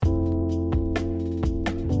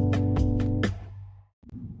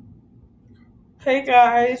Hey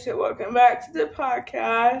guys, and welcome back to the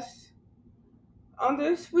podcast. On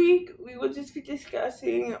this week, we will just be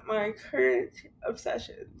discussing my current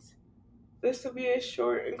obsessions. This will be a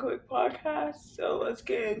short and quick podcast, so let's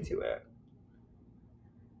get into it.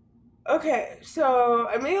 Okay, so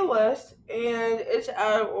I made a list and it's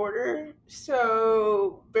out of order,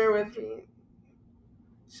 so bear with me.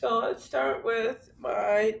 So let's start with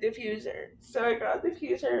my diffuser. So I got a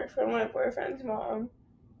diffuser from my boyfriend's mom,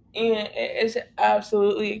 and it is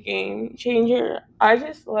absolutely a game changer. I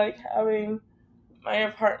just like having my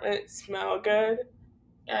apartment smell good.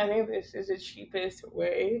 And I think this is the cheapest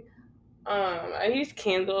way. I use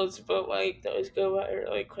candles, but like those go by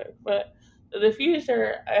really quick. But the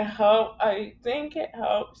diffuser, I think it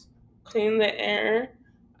helps clean the air.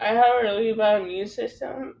 I have a really bad immune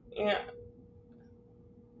system, and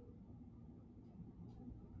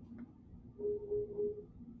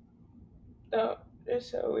oh,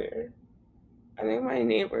 it's so weird. I think my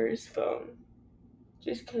neighbor's phone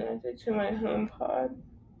just connected to my home pod.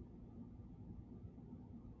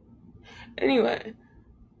 Anyway,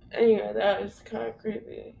 that was kind of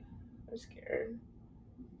creepy. I'm scared.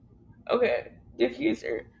 Okay,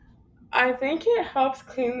 diffuser. I think it helps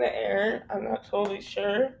clean the air. I'm not totally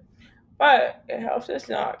sure, but it helps us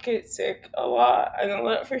not get sick a lot. I know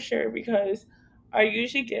that for sure because I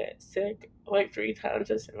usually get sick like 3 times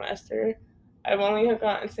a semester. I've only have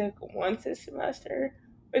gotten sick once this semester,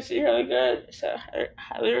 which is really good. So I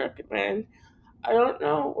highly recommend. I don't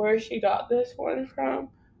know where she got this one from,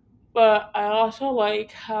 but I also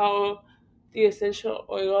like how the essential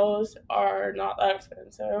oils are not that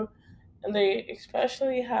expensive, and they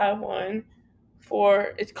especially have one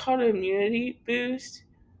for it's called Immunity Boost.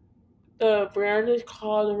 The brand is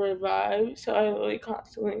called Revive, so I really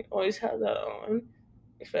constantly always have that on,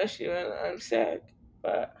 especially when I'm sick.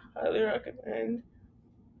 But highly recommend.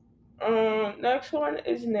 Next one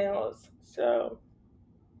is nails. So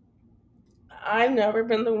I've never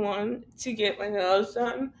been the one to get my nails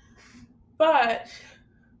done, but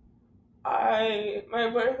my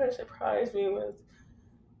boyfriend surprised me with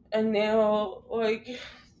a nail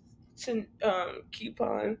to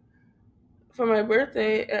coupon for my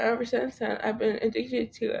birthday, and ever since then I've been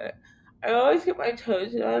addicted to it. I always get my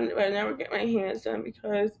toes done, but I never get my hands done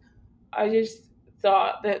because I just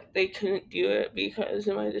thought that they couldn't do it because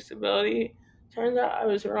of my disability. Turns out I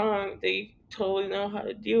was wrong. They totally know how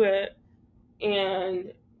to do it,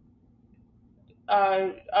 and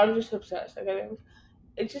I'm just obsessed. Like I think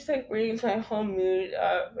it just like brings my whole mood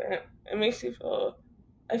up, and it makes me feel.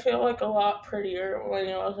 I feel like a lot prettier when my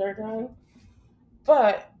nails are done.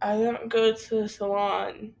 But I don't go to the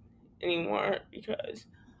salon anymore because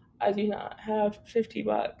I do not have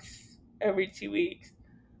 $50 every 2 weeks.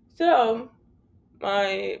 So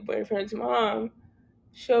my boyfriend's mom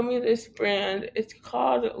showed me this brand. It's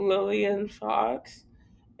called Lillian Fox.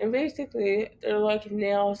 And basically, they're like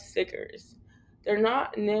nail stickers. They're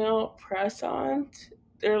not nail press ons.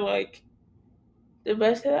 They're like, the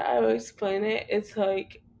best way that I would explain it, it's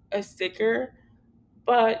like a sticker,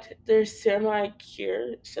 but they're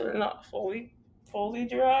semi-cured, so they're not fully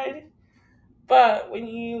dried. But when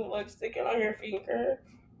you like stick it on your finger,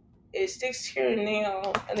 it sticks to your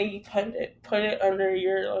nail, and then you put it under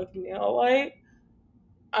your like nail light.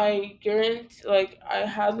 I guarantee, like I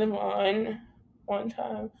had them on one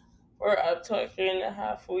time for up to like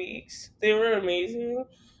 3.5 weeks. They were amazing.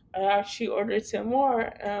 I actually ordered some more,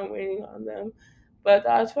 and I'm waiting on them. But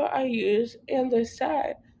that's what I use, and the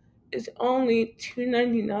set is only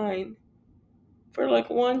 $2.99 for like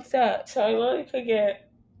one set. So I literally could get.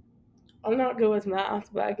 I'm not good with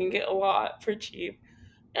math, but I can get a lot for cheap.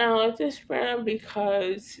 And I like this brand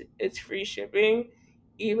because it's free shipping,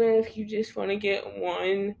 even if you just want to get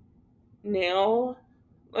one nail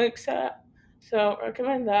like set. So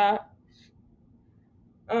recommend that.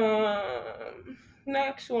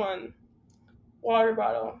 Next one, water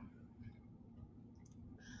bottle.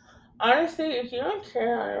 Honestly, if you don't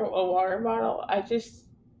carry a water bottle, I just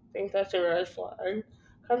think that's a red flag.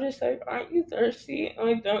 I'm just like, aren't you thirsty? And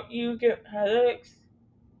like, don't you get headaches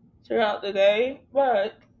throughout the day?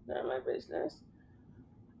 But none of my business.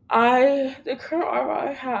 The current water bottle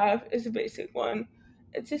I have is a basic one.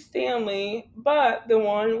 It's a Stanley, but the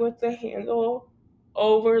one with the handle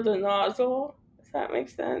over the nozzle. If that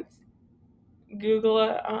makes sense. Google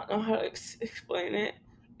it. I don't know how to explain it.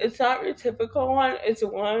 It's not your typical one. It's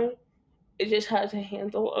one. It just has a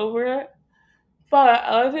handle over it. But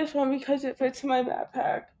I like this one because it fits in my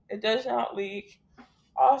backpack. It does not leak.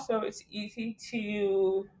 Also, it's easy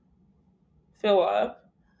to fill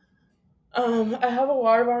up. I have a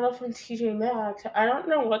water bottle from TJ Maxx. I don't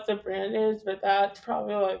know what the brand is, but that's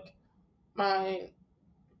probably like my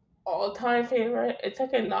all-time favorite. It's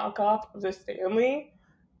like a knockoff of the Stanley,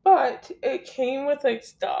 but it came with like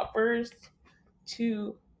stoppers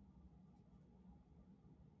to.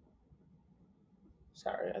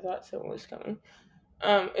 Sorry, I thought someone was coming.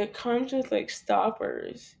 It comes with like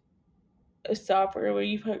stoppers, a stopper where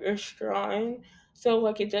you put your straw in, so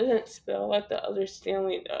like it doesn't spill like the other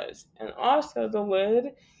Stanley does. And also the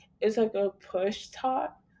lid is like a push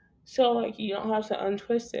top, so like you don't have to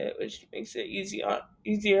untwist it, which makes it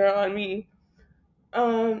easier on me.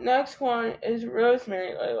 Next one is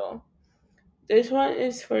rosemary oil. This one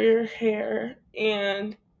is for your hair,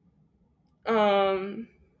 and um,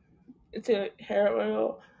 it's a hair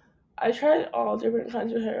oil. I tried all different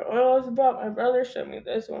kinds of hair oils, but my brother showed me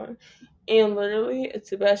this one, and literally,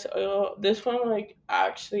 it's the best oil. This one like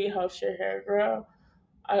actually helps your hair grow.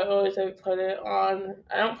 I always like put it on.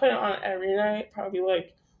 I don't put it on every night, probably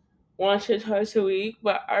like once or twice a week,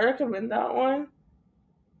 but I recommend that one.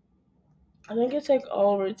 I think it's like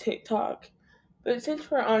all over TikTok. But since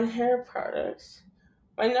we're on hair products,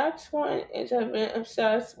 my next one is I've been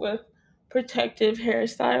obsessed with protective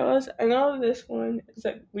hairstyles. I know this one is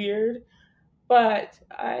like weird, but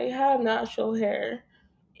I have natural hair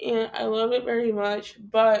and I love it very much,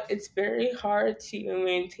 but it's very hard to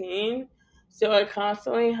maintain. So I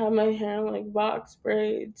constantly have my hair in like box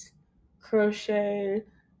braids, crochet,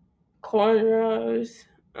 cornrows.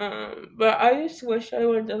 But I just wish I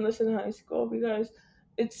would have done this in high school because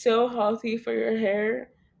it's so healthy for your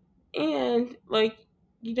hair and like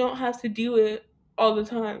you don't have to do it all the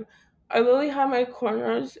time. I literally had my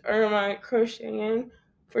cornrows or my crocheting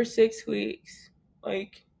for 6 weeks.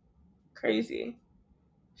 Like crazy.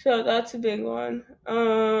 So that's a big one.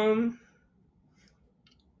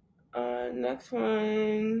 Next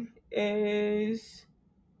one is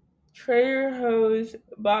Trader Joe's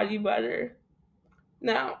body butter.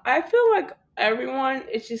 Now, I feel like everyone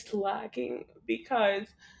is just lacking because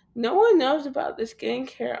no one knows about the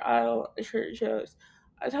skincare aisle at Trader Joe's.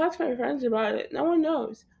 I talked to my friends about it. No one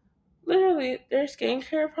knows. Literally, their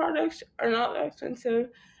skincare products are not that expensive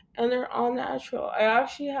and they're all natural. I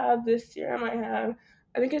actually have this serum I have.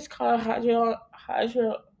 I think it's called hydro.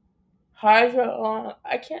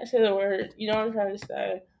 I can't say the word. You know what I'm trying to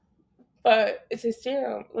say. But it's a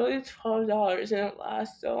serum. Literally $12 and it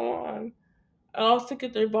lasts so long. I also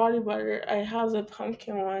get their body butter. I have the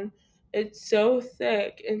pumpkin one. It's so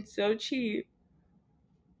thick and so cheap.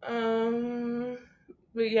 Um,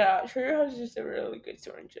 but yeah, Trader Joe's is just a really good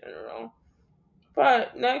store in general.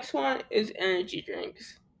 But next one is energy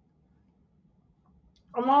drinks.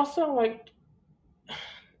 I'm also like,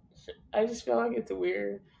 I just feel like it's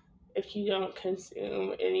weird if you don't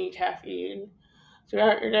consume any caffeine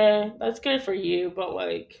throughout your day. That's good for you, but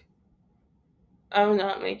like, I would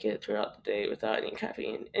not make it throughout the day without any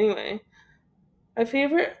caffeine. Anyway, my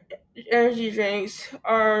favorite energy drinks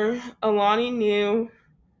are Alani Nu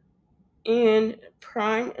and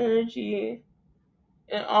Prime Energy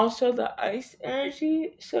and also the Ice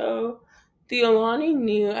Energy. So the Alani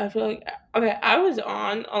Nu, I feel like okay, I was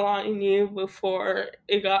on Alani Nu before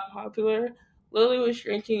it got popular. Lily was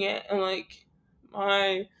drinking it in like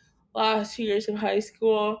my last 2 years of high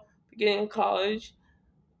school, beginning of college.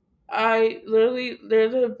 They're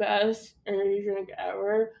the best energy drink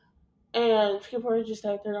ever. And people are just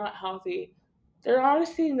like, they're not healthy. They're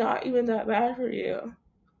honestly not even that bad for you.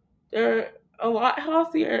 They're a lot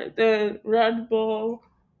healthier than Red Bull,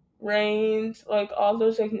 Reigns, like all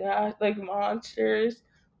those like monsters.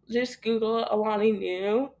 Just Google Alani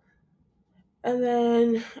Nu. And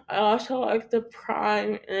then I also like the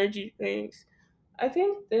Prime energy drinks. I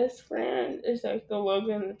think this brand is like the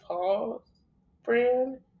Logan Paul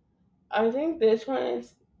brand. I think this one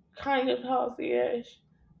is kind of healthy-ish.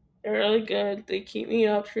 They're really good. They keep me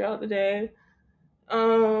up throughout the day.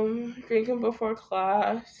 Drinking before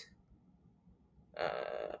class.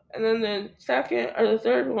 And then the second or the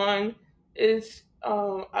third one is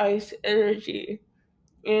Ice Energy.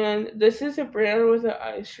 And this is a brand with the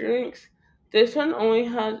ice drinks. This one only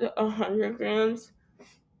has 100 grams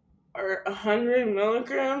or 100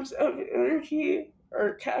 milligrams of energy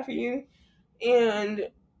or caffeine. And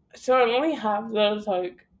so I only have those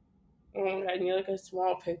like I need like a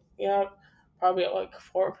small pick me up, probably at like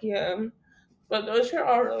 4 p.m. But those are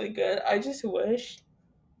all really good. I just wish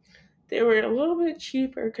they were a little bit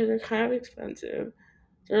cheaper because they're kind of expensive.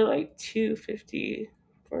 They're like $2.50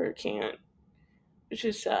 for a can, which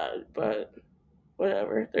is sad, but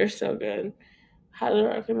whatever. They're so good. Highly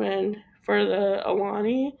recommend. For the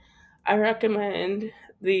Alani, I recommend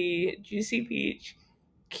the Juicy Peach,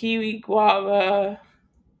 Kiwi Guava,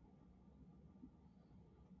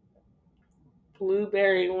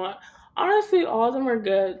 Blueberry one. Honestly, all of them are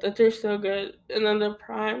good. That they're so good. And then the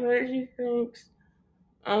Prime energy drinks.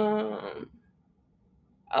 Um,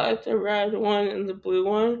 I like the red one and the blue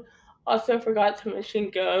one. Also, forgot to mention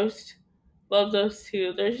Ghost. Love those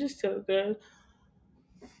two. They're just so good.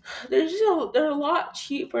 They're a lot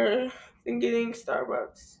cheaper than getting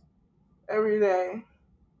Starbucks every day.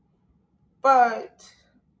 But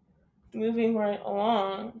moving right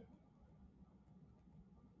along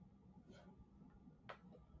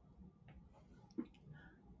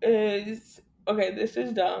is okay. This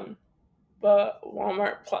is dumb, but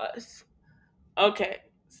Walmart Plus. Okay,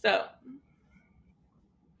 so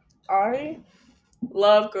I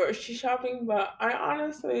love grocery shopping, but I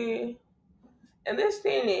honestly, in this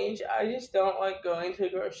day and age, I just don't like going to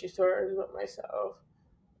grocery stores with myself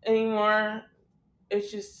anymore. It's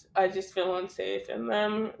just I just feel unsafe in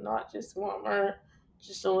them. Not just Walmart,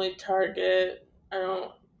 just only Target. I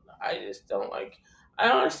don't. I just don't like. I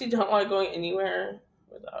honestly don't like going anywhere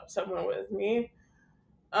without someone with me.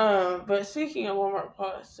 But speaking of Walmart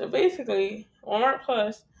Plus, so basically, Walmart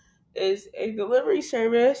Plus is a delivery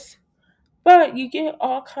service, but you get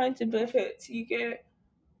all kinds of benefits. You get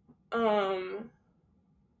um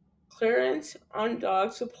clearance on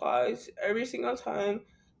dog supplies every single time.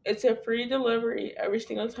 It's a free delivery every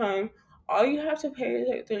single time. All you have to pay is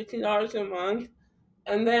like $13 a month,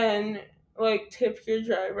 and then like tip your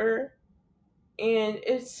driver. And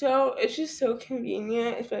it's just so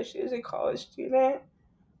convenient, especially as a college student.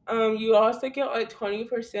 You also get like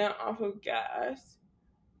 20% off of gas,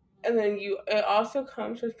 and then it also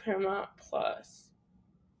comes with Paramount Plus.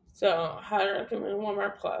 So highly recommend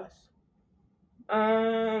Walmart Plus.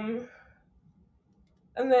 Um,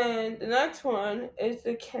 And then the next one is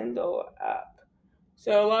the Kindle app.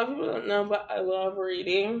 So a lot of people don't know, but I love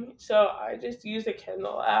reading. So I just use the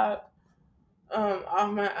Kindle app.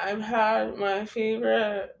 On my iPad, my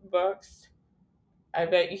favorite books. I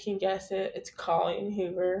bet you can guess it. It's Colleen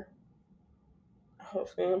Hoover.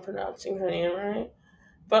 Hopefully, I'm pronouncing her name right.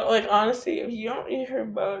 But like honestly, if you don't read her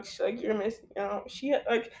books, like you're missing out.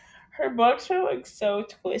 Her books are like so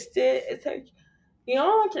twisted. It's like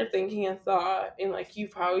like you're thinking a thought and like you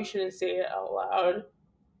probably shouldn't say it out loud.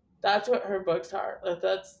 That's what her books are. Like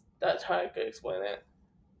that's how I could explain it.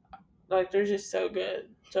 Like they're just so good.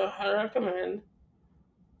 So I recommend.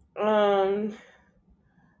 Um,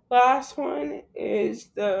 last one is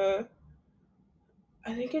I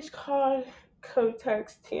think it's called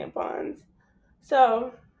Kotex tampons.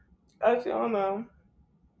 So as you all know,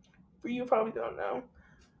 for you probably don't know,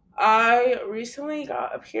 I recently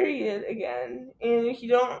got a period again, and if you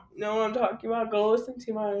don't know what I'm talking about, go listen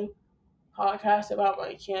to my podcast about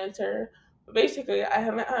my cancer. But basically, I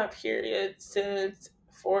haven't had a period since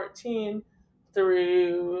 14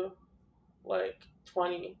 through like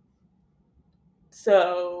 20.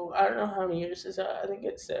 So I don't know how many years is that. I think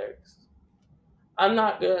it's 6. I'm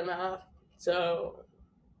not good at math, so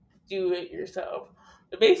do it yourself.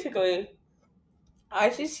 But basically, I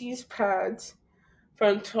just use pads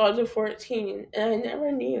from 12 to 14, and I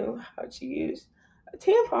never knew how to use a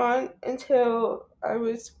tampon until I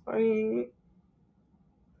was 20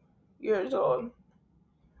 years old.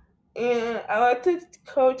 And I like the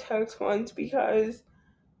Kotex ones because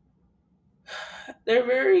they're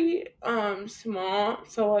very small.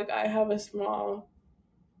 So like I have a small.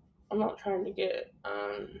 I'm not trying to get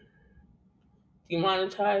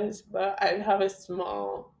demonetized, but I have a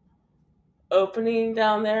small opening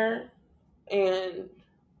down there, and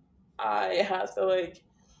I have to like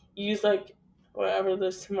use like whatever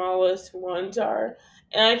the smallest ones are.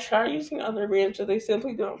 And I try using other brands, but they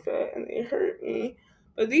simply don't fit and they hurt me.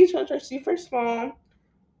 But these ones are super small.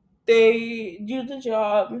 They do the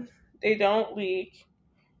job. They don't leak.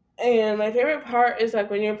 And my favorite part is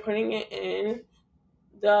like when you're putting it in,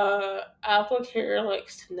 the applicator like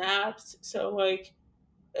snaps, so like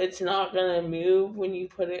it's not gonna move when you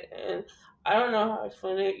put it in. I don't know how to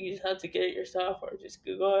explain it. You just have to get it yourself or just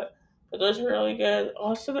Google it. But those are really good.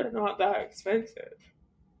 Also, they're not that expensive.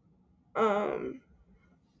 Um,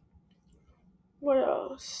 what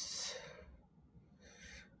else?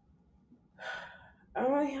 I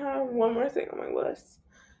only have one more thing on my list,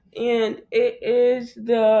 and it is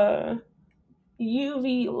the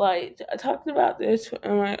UV light. I talked about this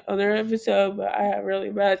in my other episode, but I have really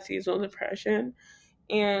bad seasonal depression,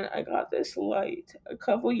 and I got this light a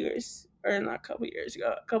couple years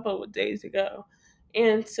ago, a couple of days ago,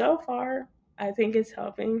 and so far I think it's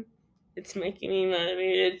helping. It's making me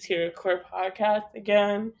motivated to record podcast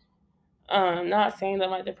again. Not saying that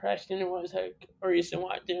my depression was like a reason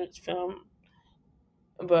why I didn't film,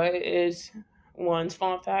 but it is one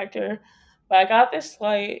small factor. But I got this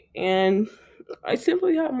light, and I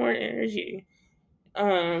simply have more energy.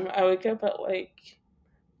 I wake up at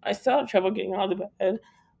I still have trouble getting out of bed,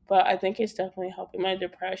 but I think it's definitely helping my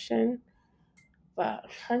depression. But I'm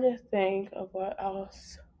trying to think of what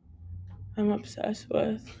else I'm obsessed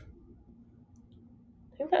with.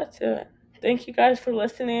 I think that's it. Thank you guys for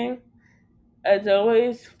listening. As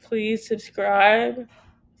always, please subscribe.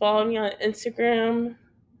 Follow me on Instagram,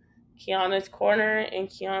 Kiana's Corner, and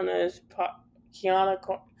Kiana's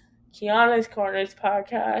Corners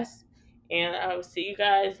podcast. And I will see you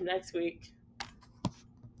guys next week.